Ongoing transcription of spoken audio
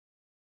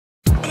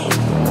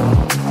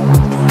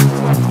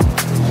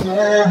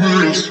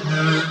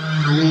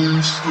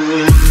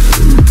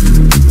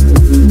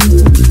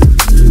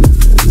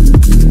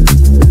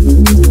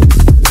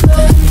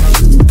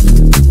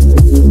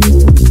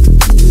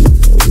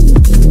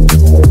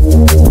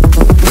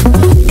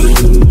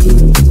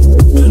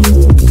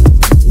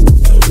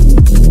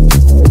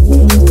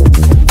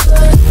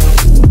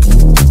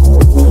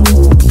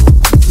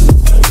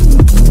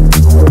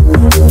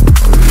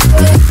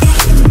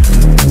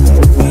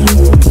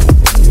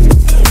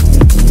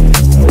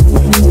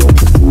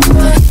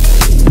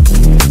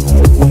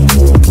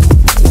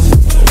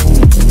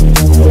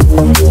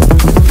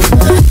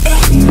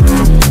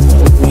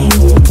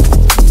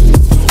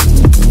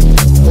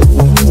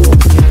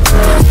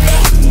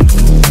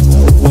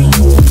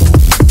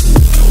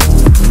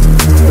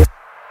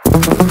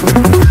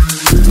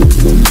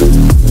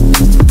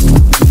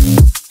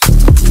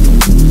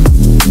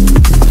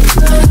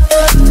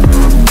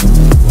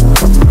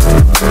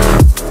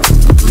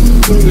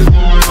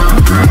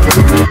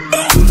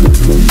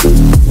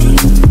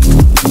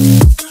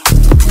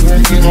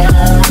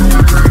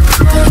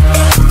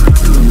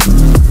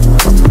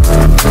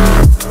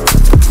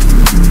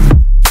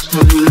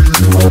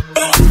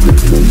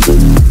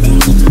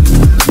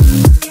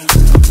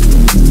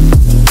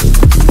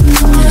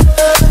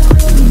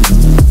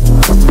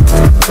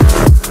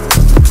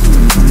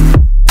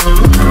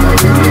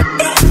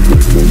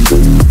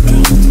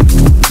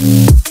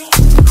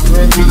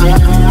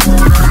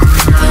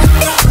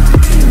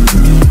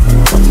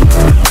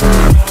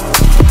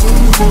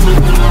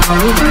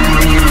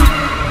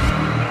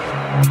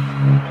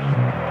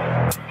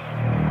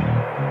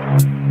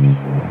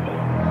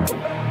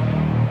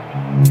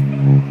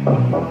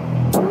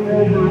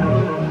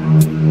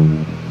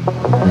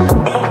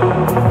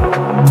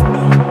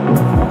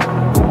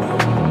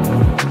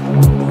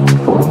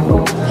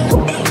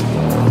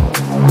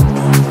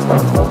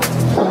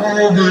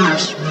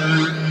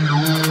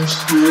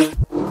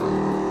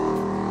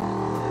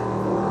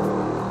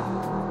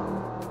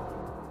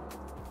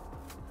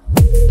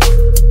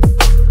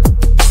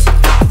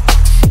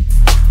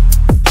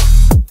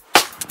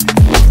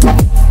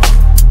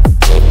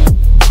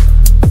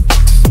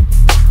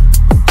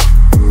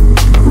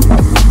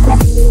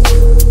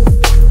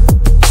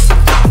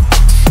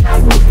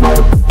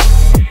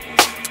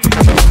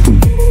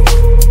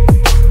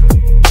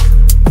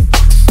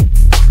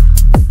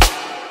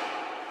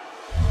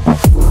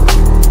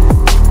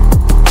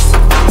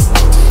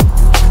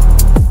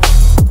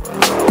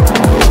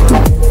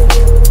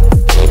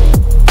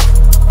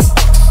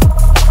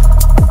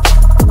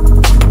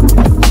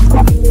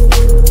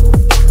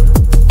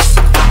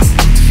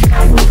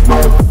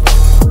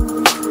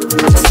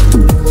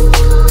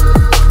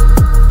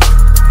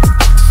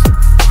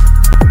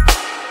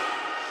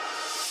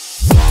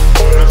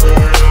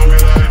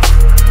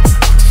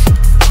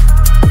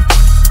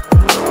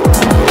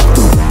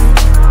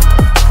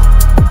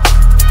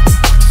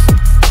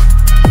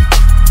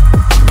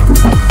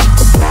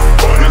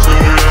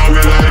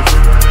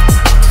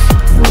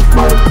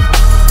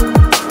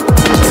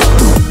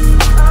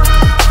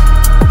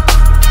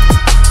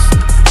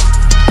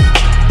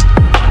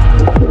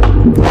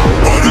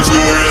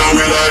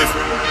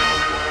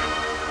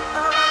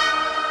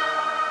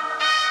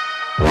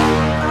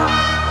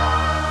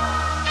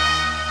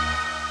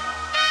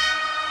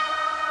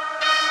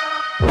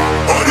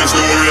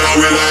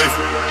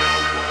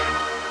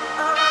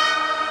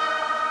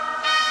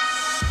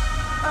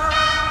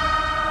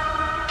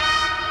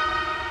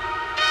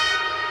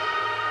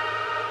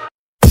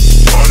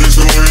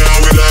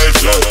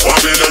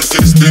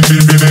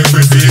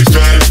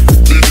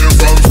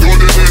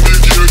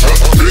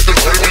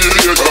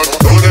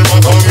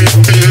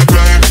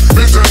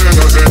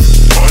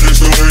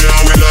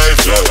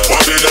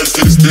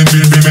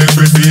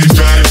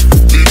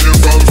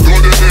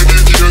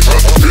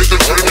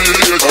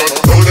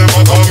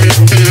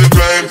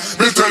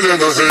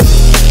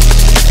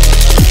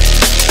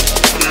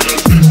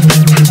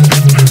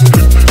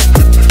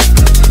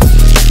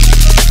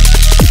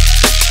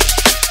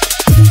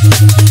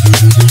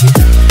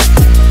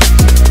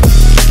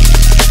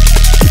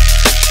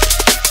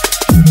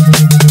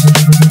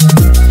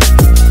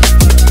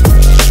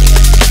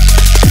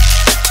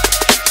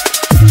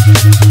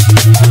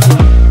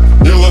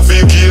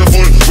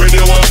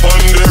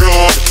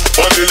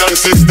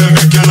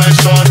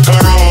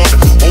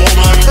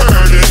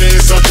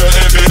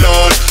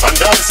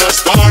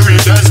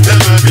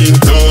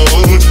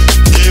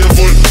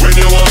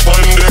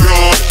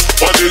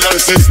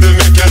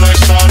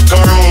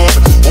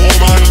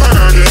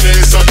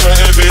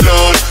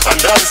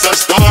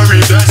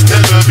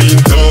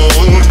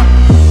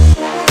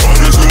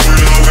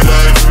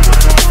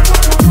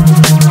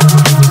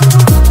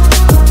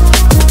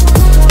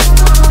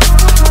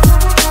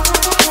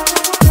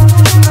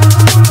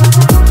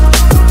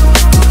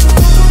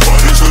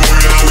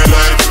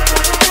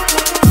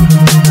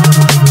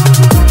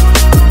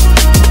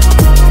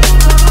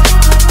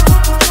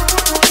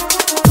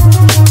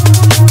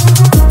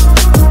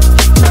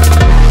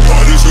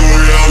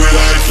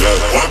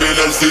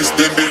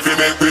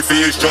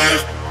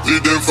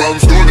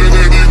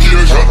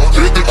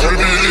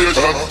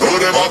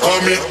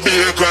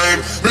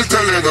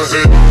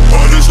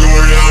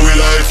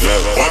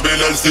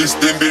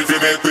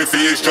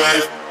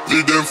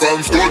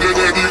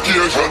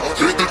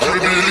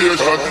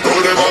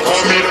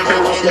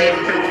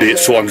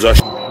This one's a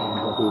Shella.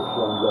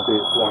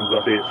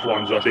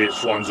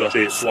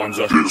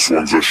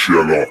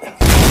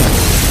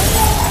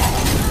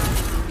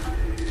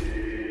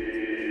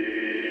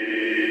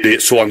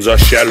 This one's a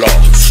Shella,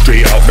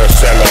 straight out the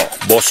cellar.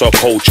 Boss a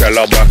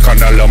Coachella,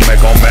 Bacchanal,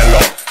 Mega Mella.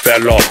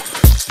 Fella,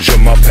 je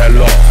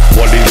m'appelle,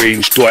 Wally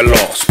range dweller.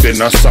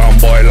 Spin a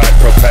soundboy like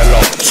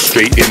propeller,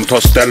 straight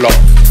interstellar.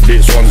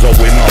 This one's a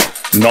winner,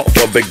 not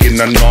for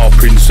beginner, nah,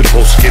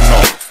 principal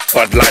skinner.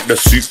 Bad like the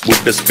soup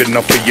with the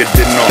spinner for your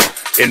dinner.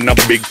 Inner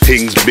big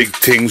things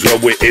where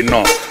we're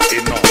inner.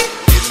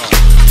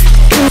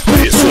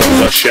 This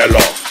one's a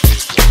Shella.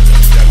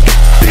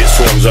 This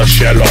one's a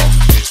Shella.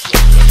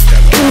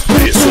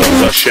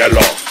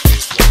 Shella.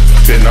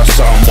 Been a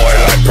sound boy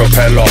like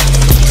propeller.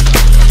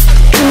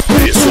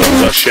 This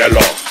one's a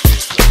Shella.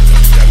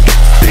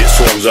 This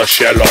one's a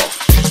Shella.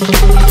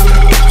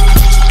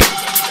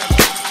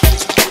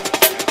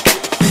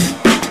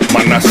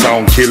 Man, I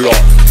sound killer.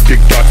 Big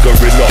bad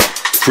gorilla.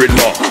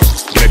 Thriller.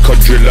 Make a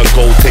driller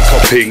go take a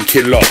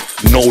painkiller.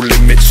 No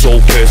limit, so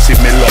Percy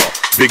Miller.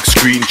 Big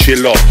screen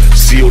chiller.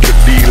 Seal the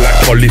deal like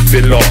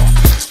polyfiller.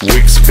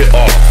 Wig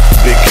spitter.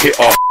 Big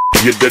hitter.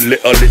 You're the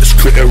littlest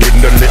critter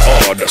in the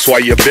litter. That's why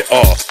you're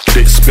bitter.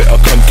 Dick spitter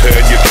can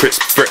turn your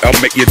crisp fritter.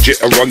 Make you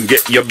jitter and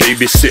get your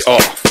babysitter.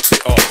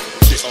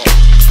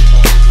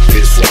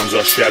 This one's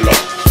a Shella.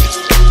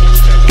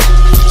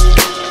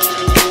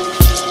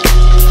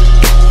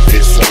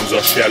 This one's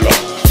a Shella.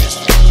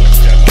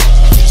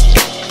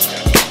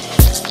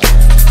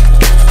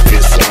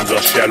 This one's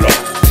a Shella.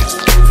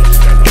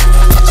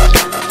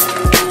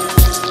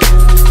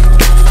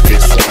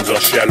 This one's a Shella. This one's a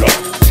Shella.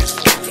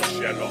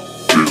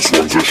 This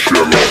one's a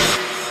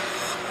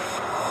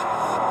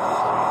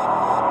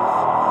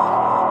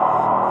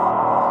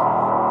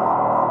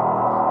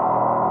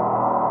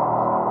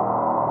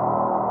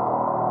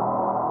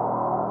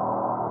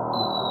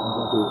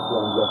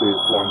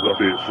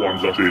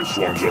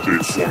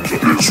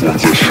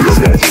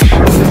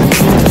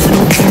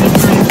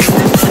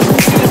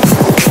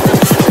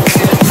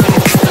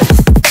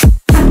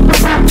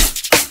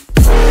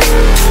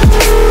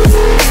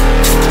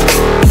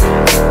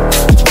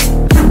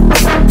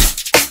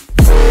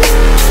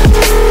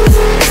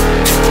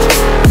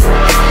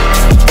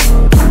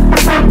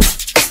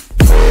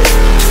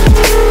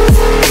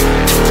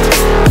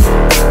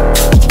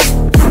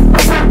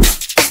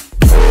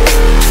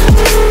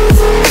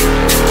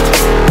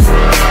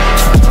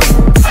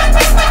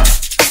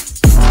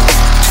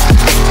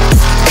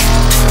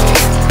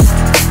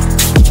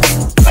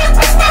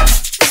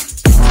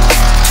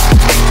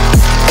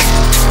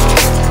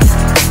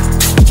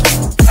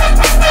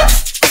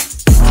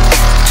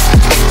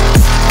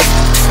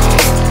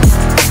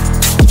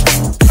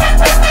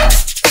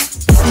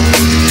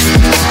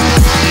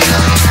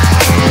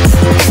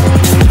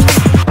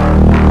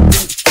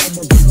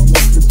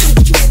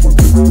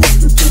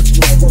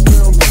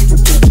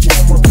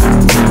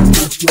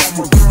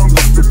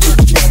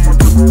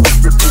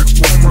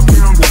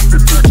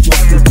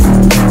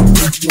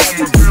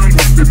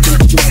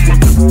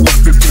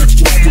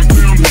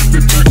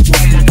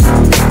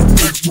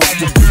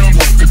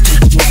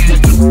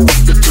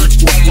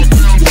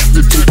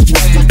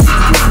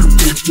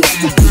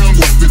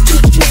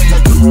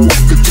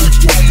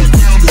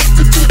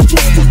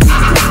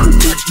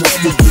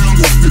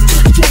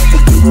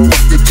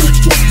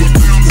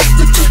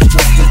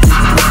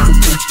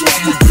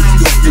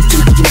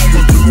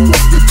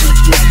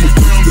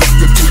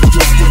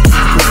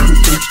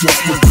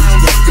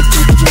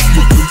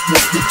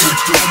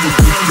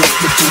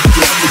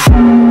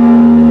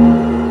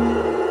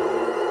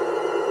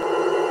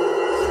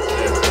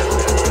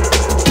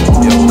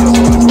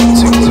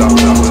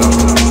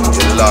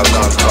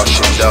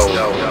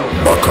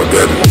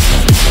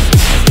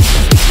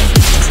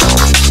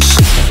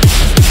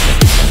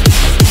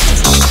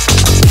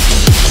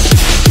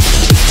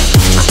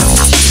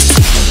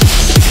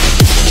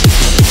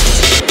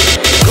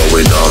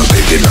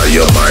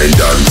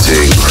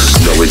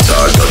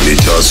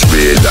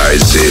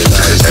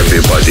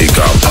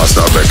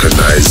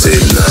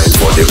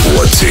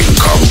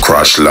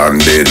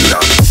landing.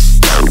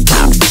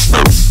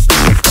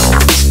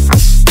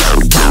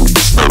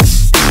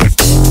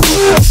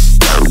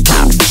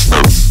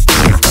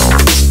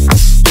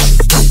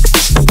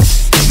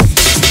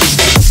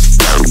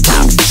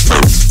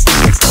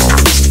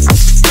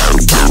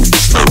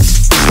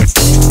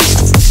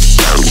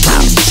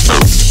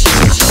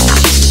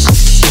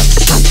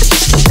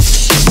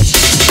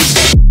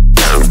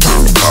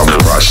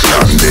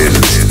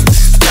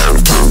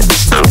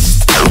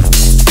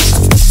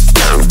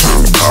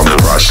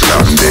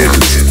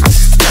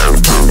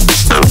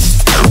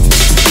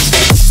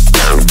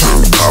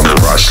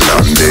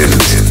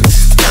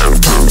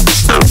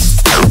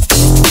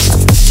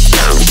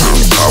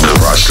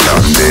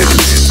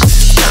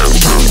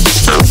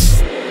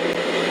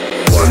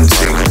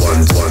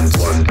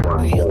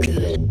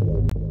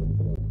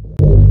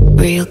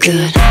 Real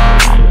good.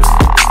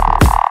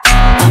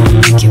 I'ma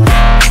make you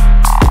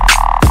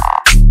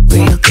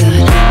real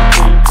good.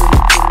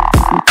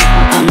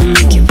 I'ma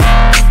make you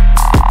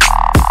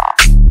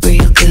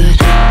real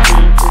good.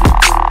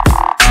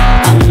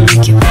 I'ma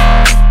make you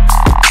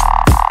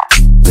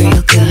real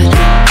good.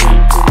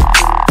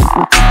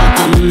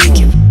 I'ma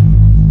make you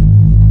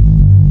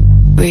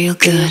real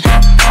good.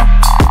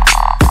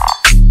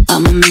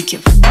 I'ma make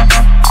you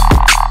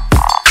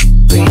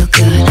real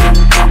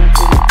good.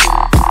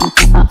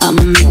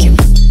 I'ma make you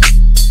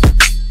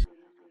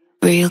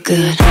real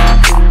good.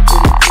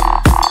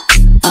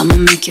 I'ma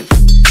make you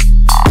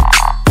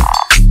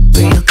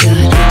real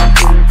good.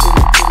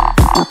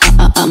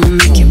 I'ma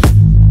make you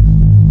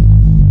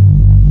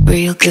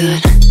real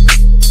good.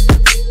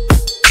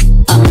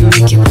 I'ma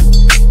make you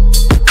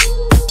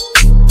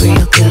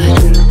real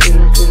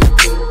good.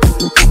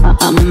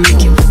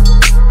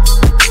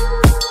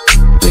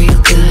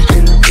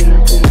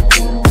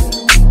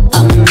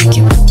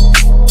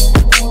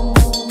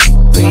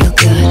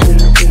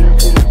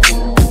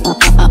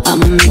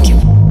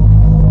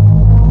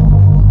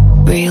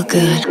 real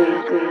good.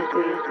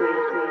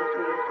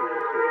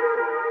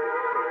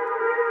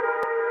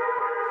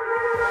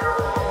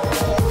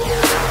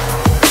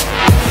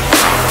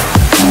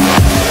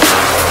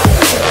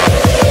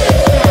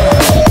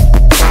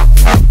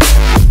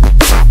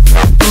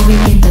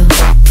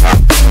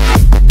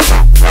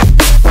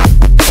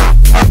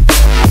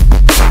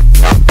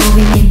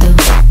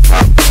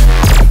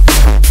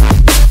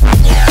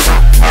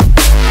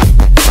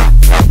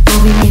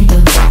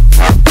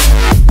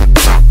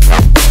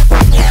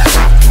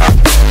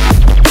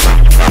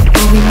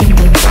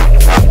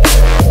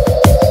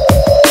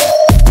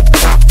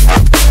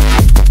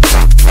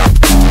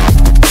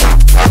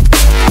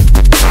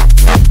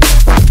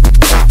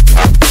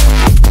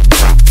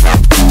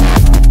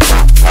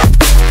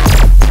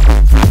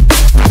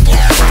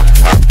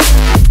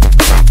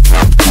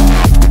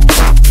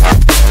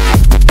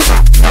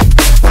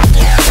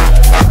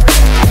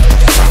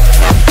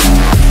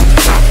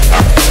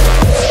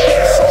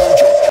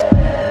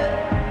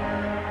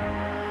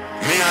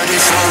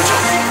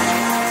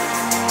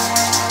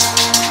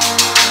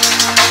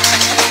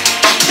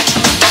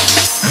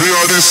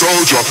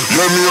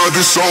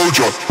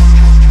 Soldier,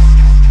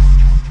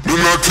 do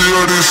not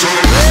hear this.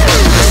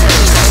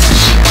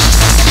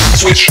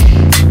 Switch.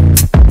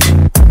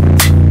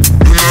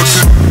 Do not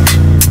see.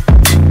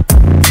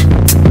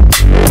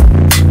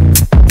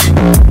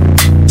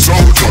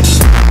 Soldiers.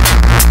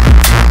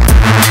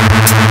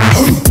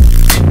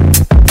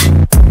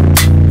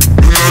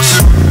 Do not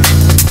see.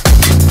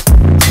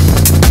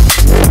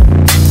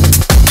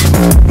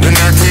 Do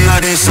not hear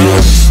this.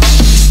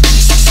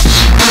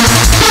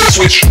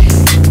 Switch.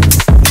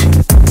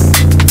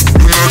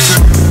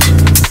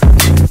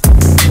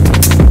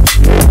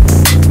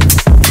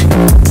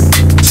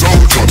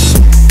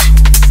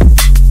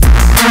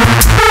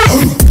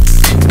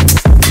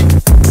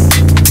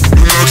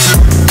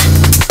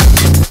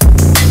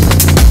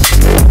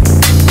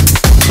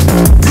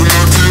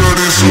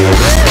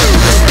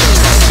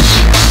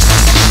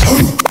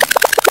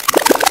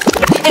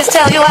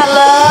 Tell you I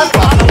love,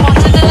 all I want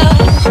to do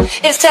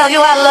is tell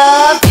you I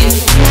love you.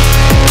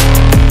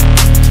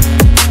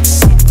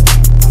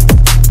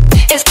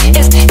 It's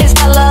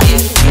I love you.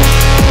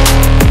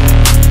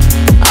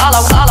 All I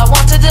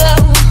want to do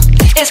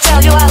is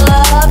tell you I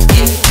love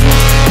you.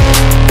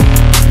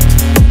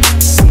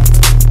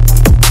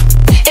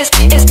 It's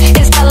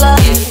I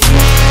love you.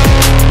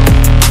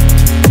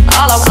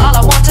 All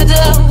I want to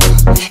do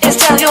is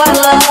tell you I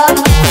love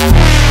you.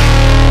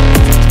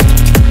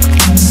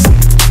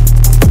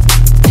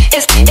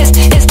 It's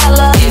I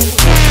love you.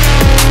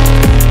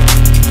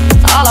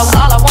 All I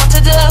want to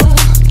do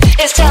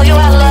is tell you I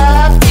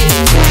love you.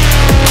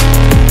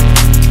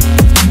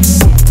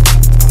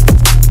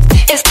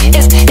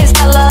 It's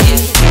I love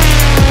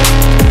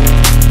you.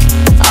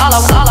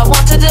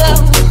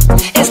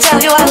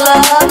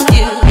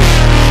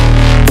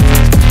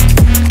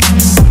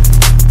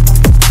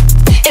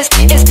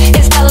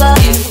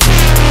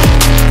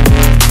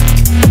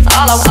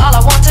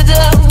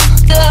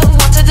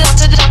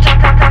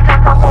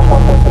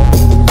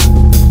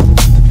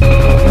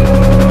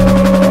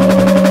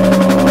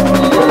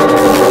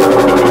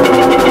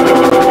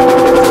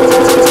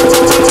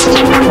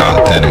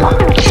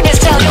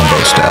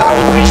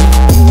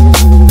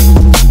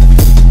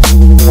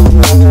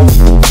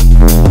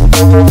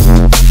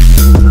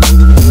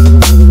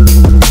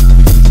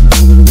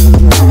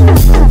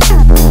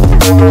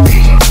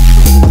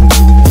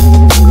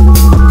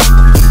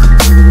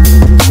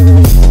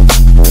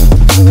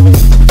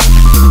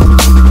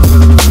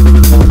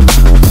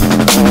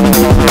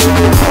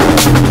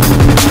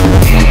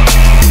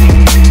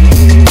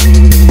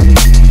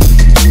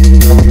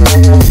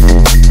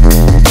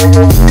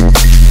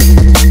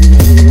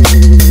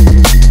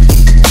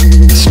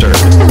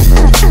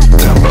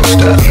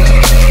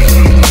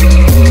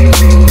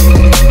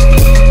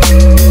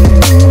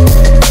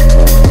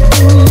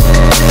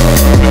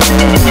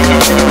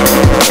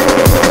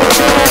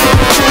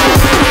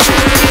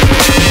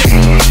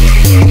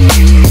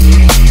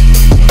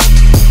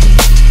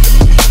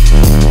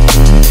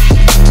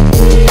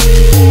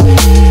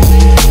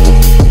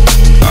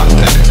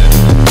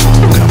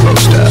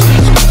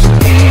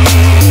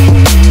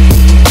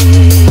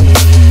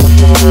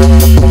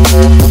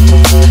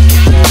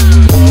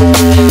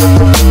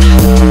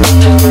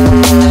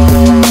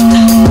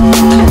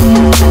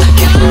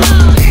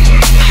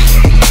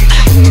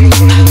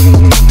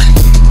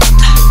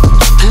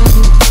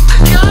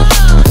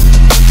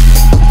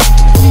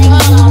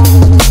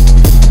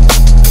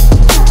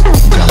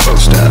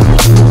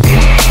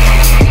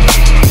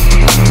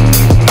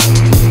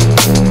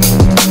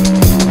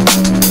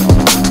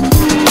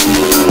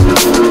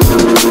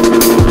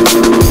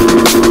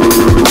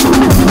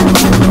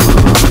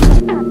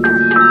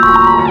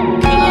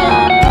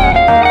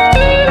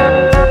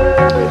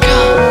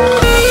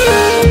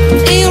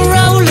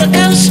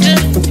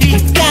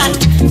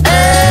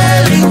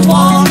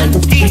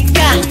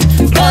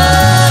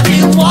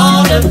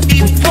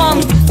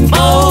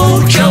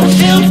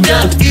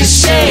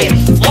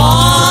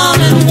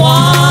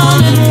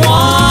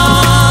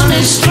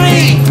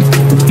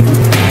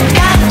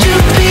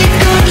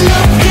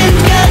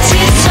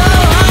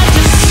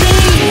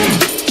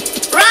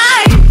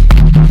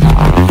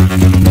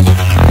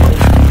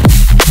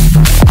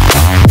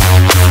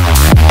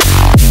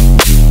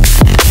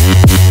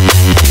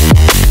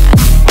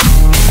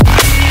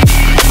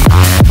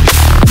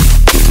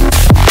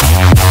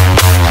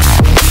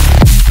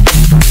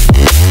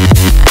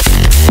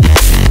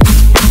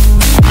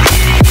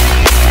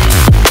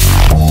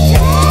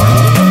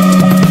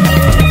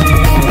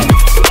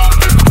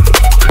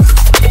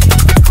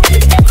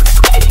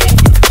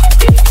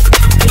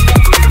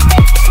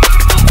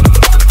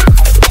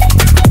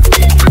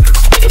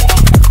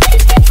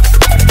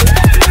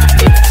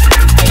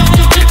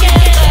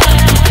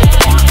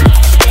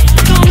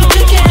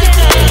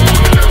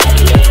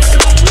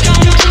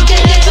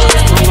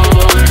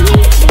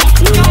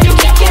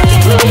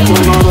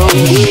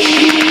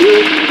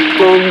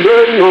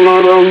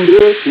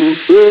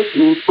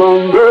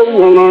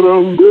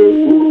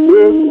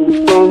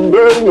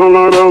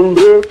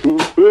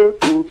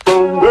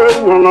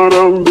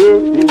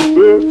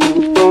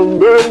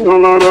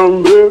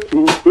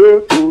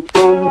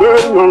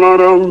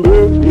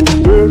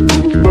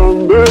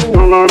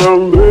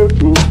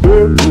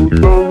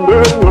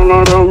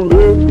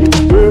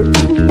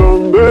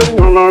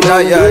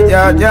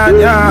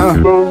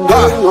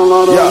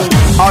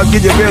 I'll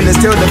give you realness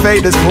till the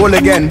fade is full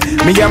again.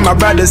 Me and my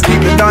brothers keep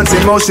the dance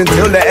in motion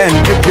till the end.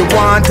 If you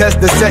want test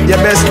the set, you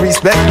best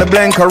respect the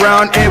blink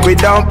around here. We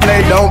don't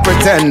play, don't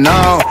pretend,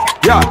 no.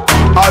 Yeah,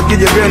 I'll give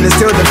you realness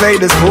till the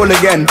fade is full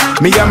again.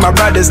 Me and my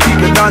brothers keep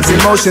the dance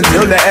in motion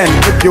till the end.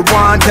 If you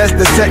want test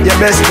the set, you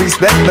best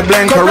respect the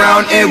blink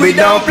around here. We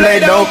don't play,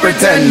 don't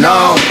pretend,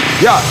 no.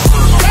 Yeah.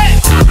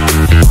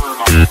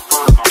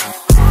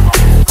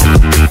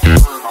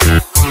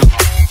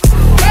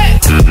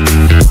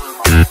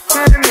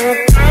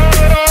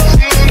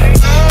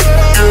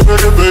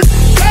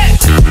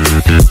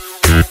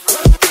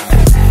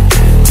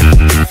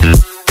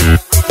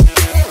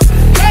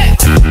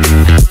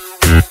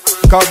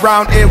 Cause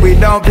round here we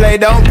don't play,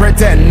 don't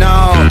pretend,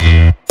 no.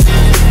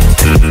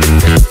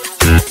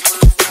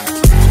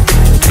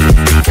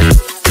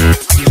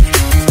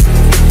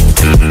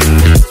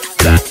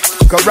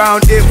 Cause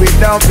round here we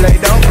don't play,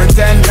 don't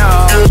pretend,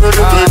 no.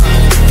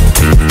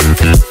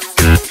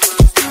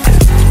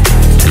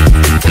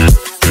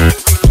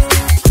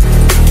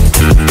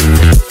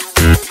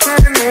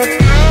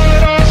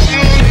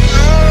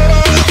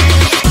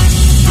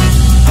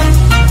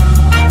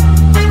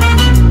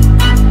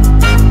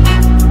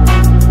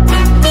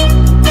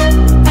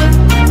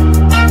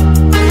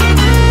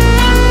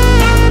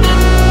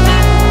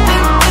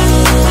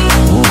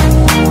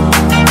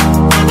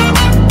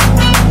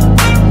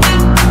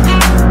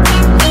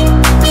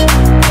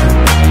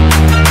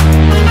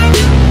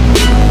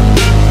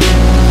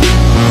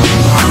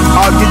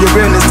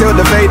 Till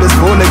the fade is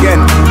full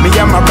again. Me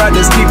and my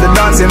brothers keep the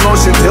dance in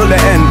motion till the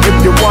end. If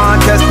you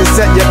want test the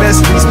set, you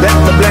best respect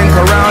the blink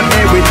around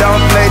here. We don't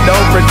play,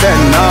 don't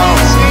pretend, no.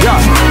 Yeah,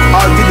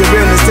 I'll give you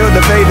realness till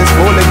the fade is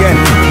full again.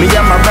 Me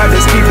and my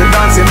brothers keep the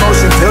dance in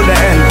motion till the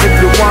end. If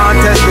you want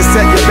test the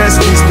set, you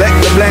best respect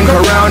the blink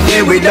around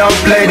here. We don't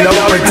play,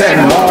 don't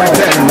pretend, don't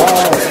pretend,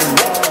 no.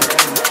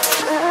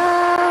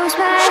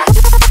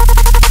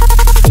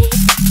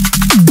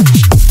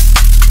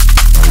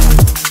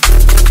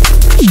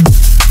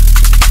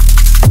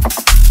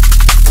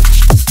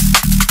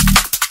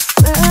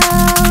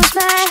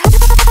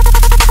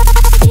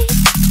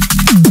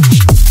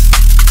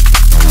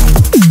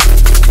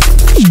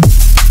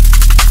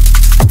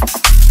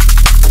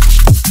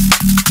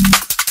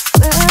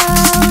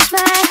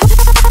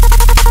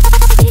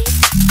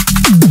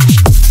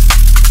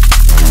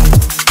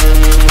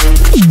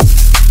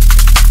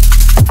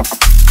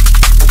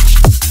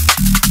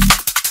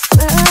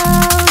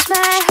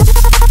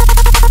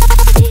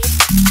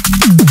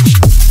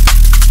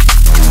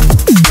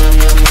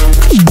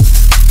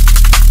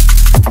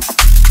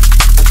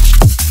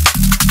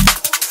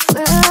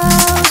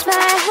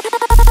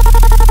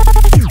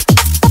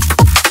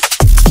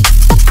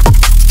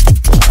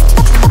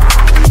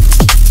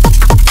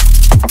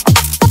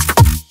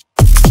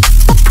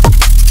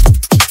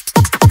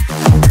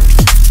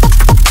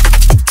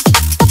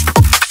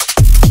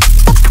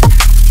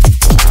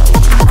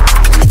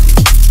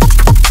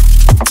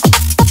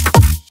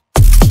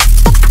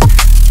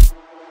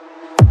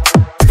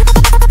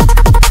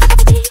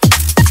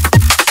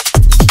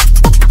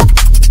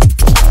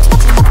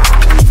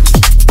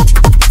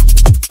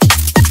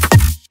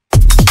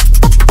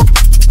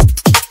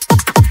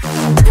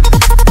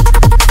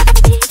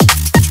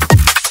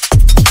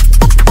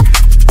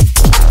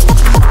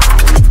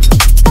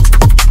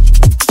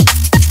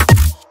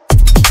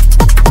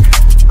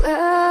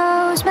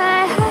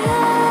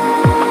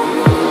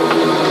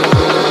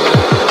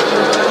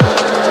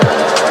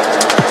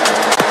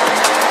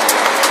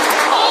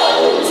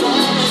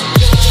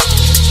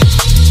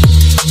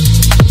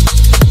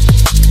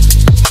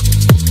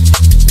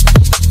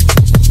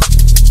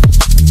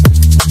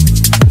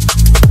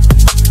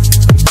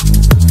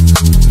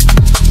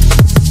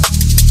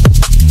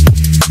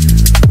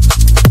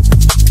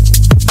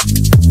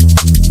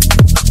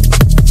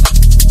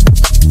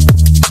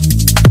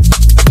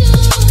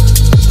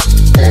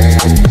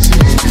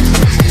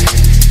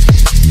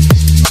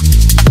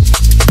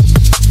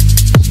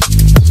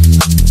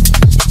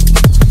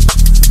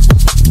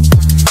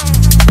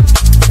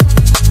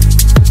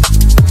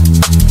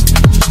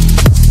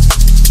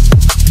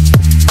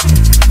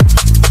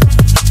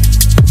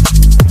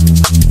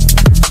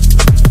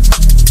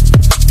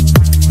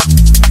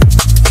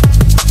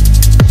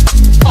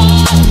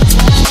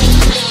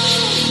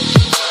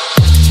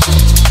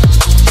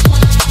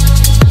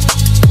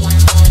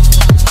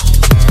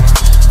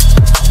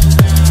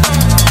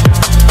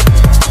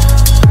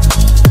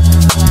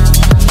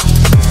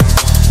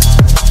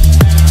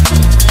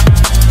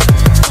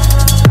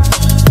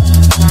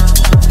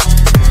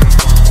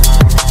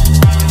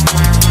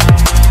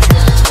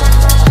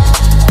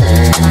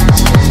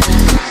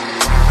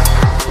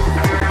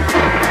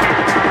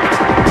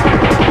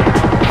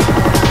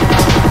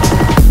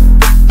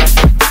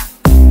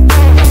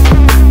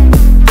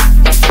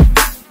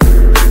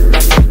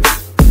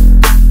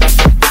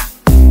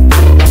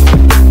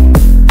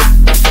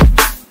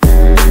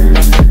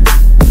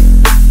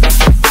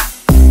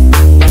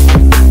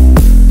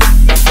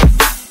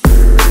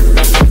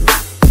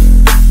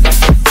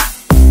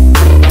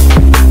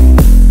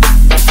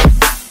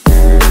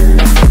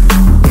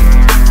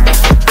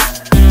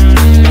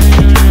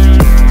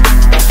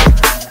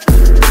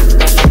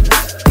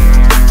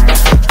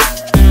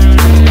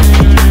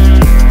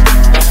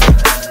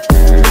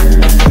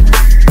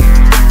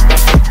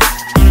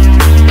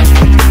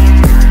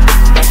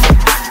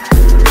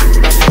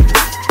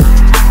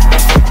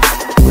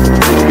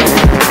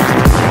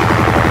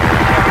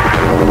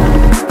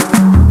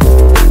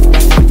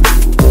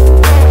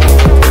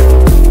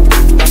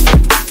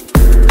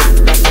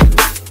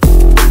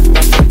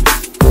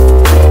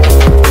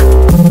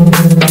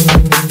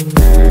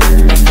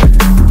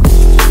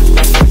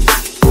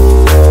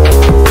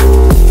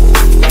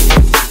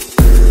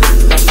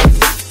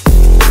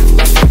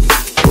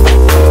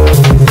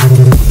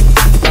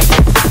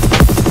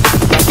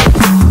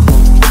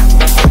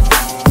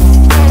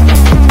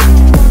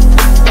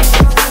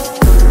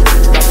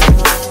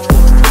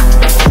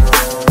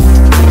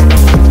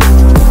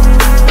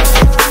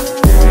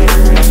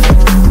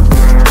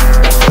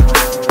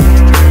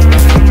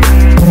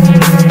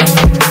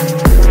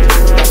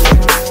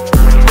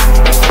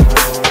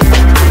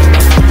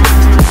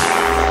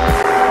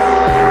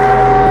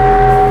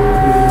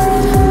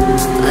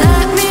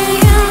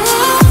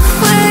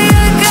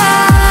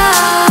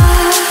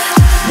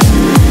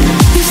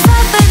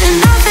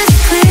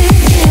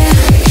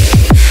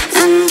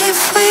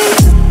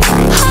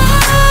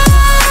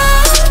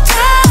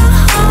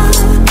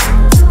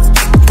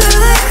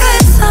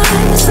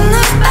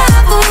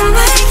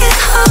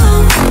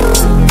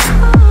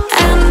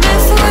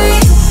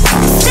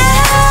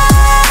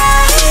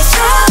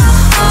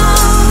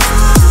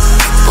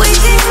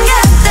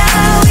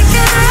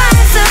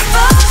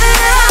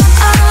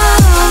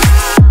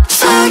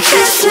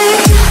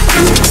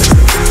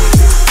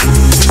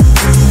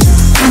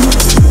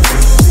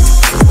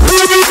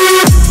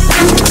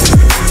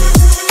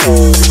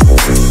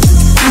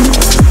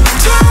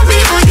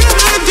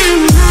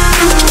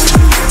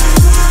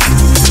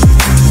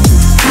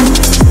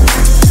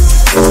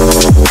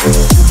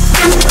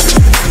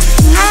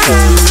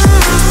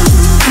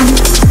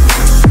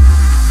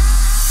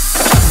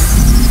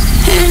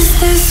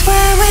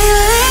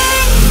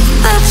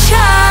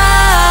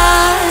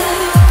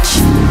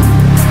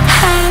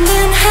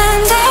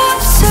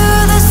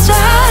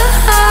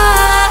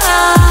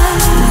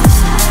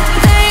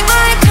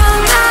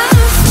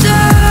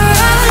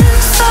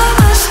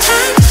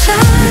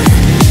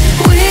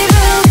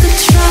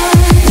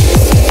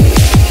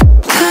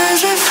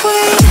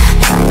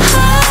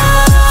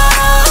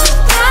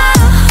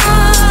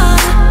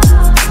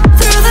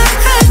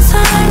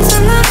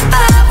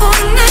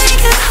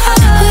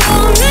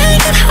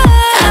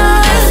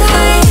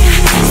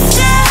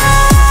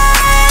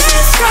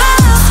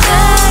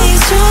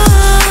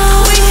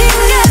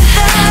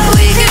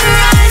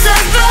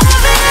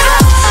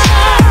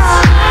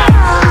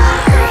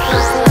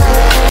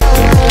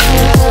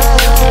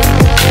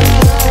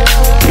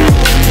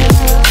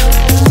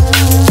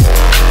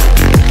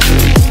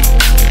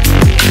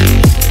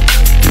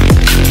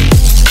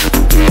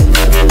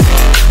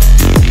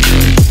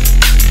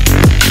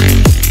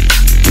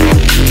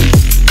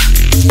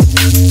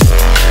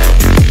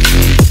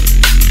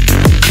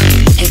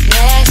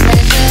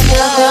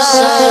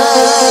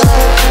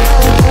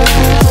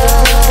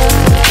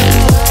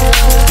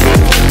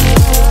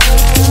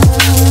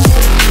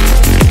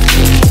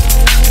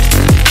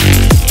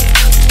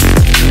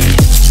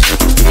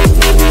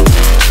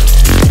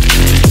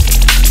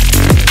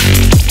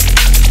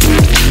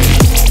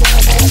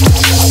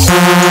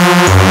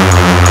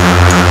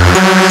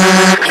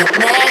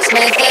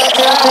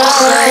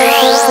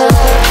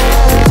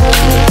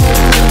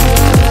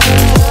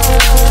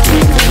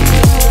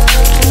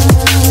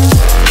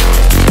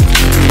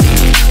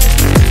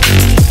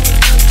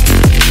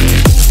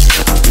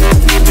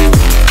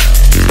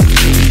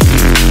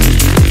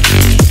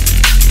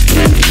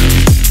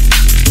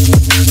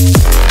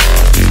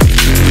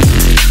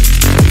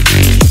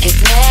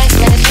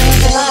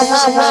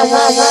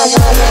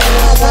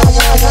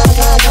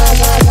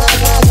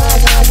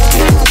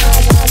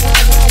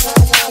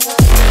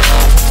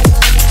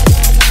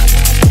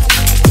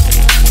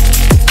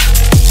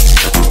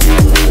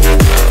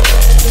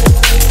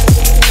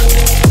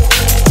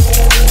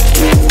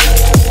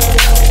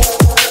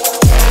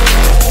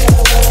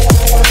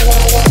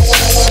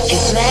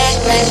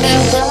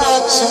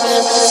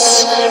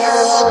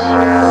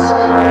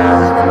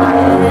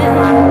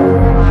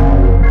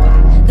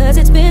 Cause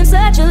it's been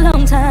such a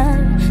long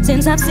time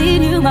since I've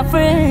seen you, my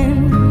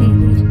friend.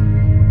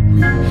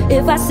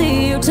 If I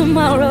see you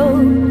tomorrow,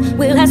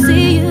 will I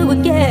see you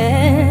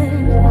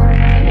again?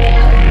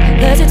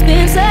 Cause it's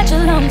been such a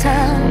long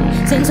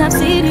time since I've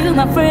seen you,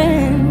 my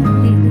friend.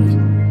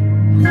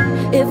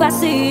 If I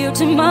see you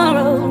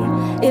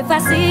tomorrow, if I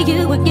see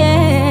you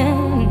again,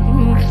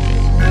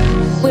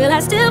 will I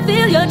still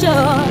feel your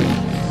joy?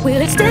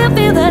 Will it still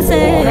feel the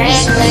same? Will it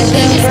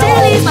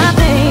still ease my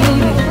pain?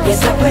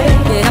 Yes, I pray.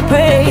 Yeah, I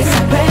pray. Yes,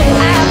 I pray.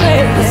 I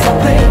pray. Yes, I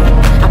pray.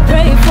 I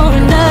pray for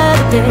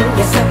another day.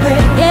 Yes, I pray.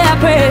 Yeah, I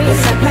pray.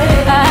 Yes, I pray.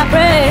 I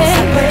pray. Yes,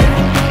 I pray.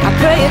 I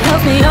pray it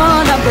helps me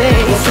on my way.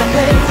 Yes, I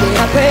pray. Yeah,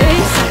 I pray.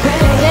 Yes, I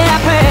pray. Yeah, I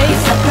pray.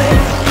 Yes, I pray.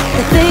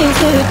 The things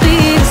could be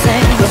the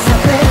same. Yes, I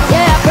pray.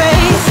 Yeah, I pray.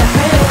 Yes, I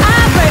pray.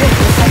 I pray.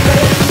 Yes, I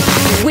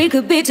pray. We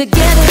could be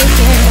together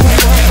again.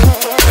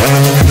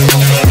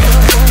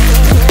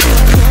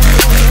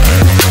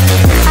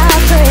 I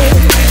pray.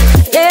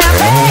 Yeah, I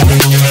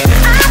pray.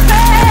 I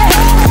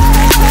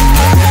pray.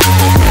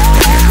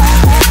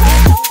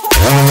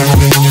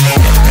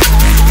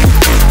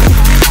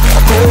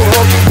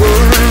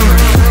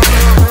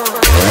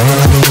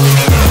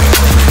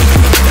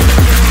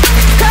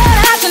 Call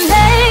out your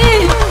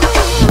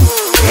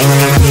name.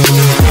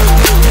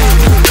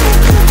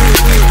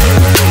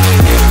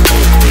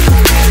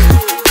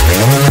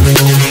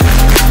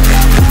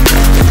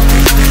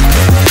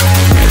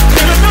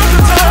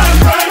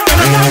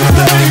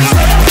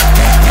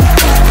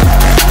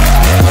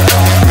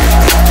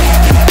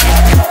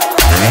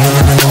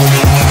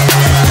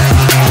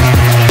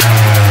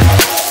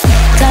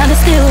 Time is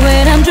still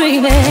when I'm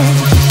dreaming.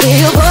 Hear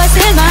your voice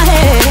in my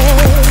head.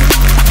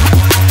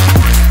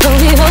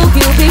 Only hope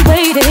you'll be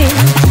waiting.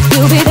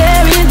 You'll be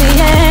there in the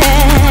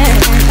end.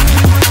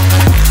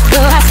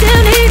 Though I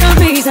still need a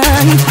reason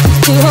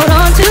to hold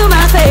on to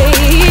my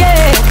faith.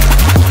 Yeah.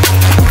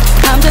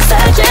 I'm just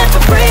searching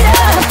for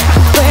freedom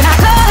when I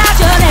call out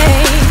your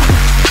name.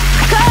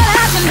 Call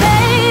out your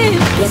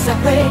name. Yes, I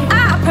pray.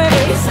 I pray.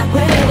 Yes, I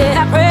pray.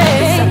 Yeah, I pray.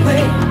 Yes, I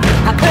pray.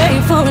 I pray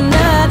for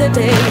another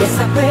day. Yes,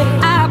 I pray.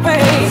 I pray.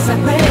 Yes, I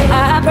pray.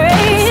 I pray.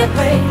 Yes, I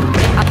pray.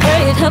 I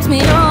pray it helps me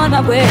on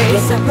my way.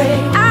 Yes, I pray.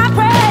 I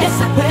pray.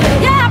 Yes, I pray.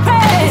 Yeah, I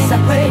pray. Yes, I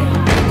pray.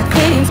 The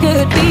things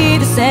could be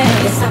the same.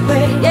 Yes, I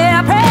pray.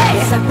 Yeah, I pray.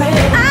 Yes, I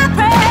pray.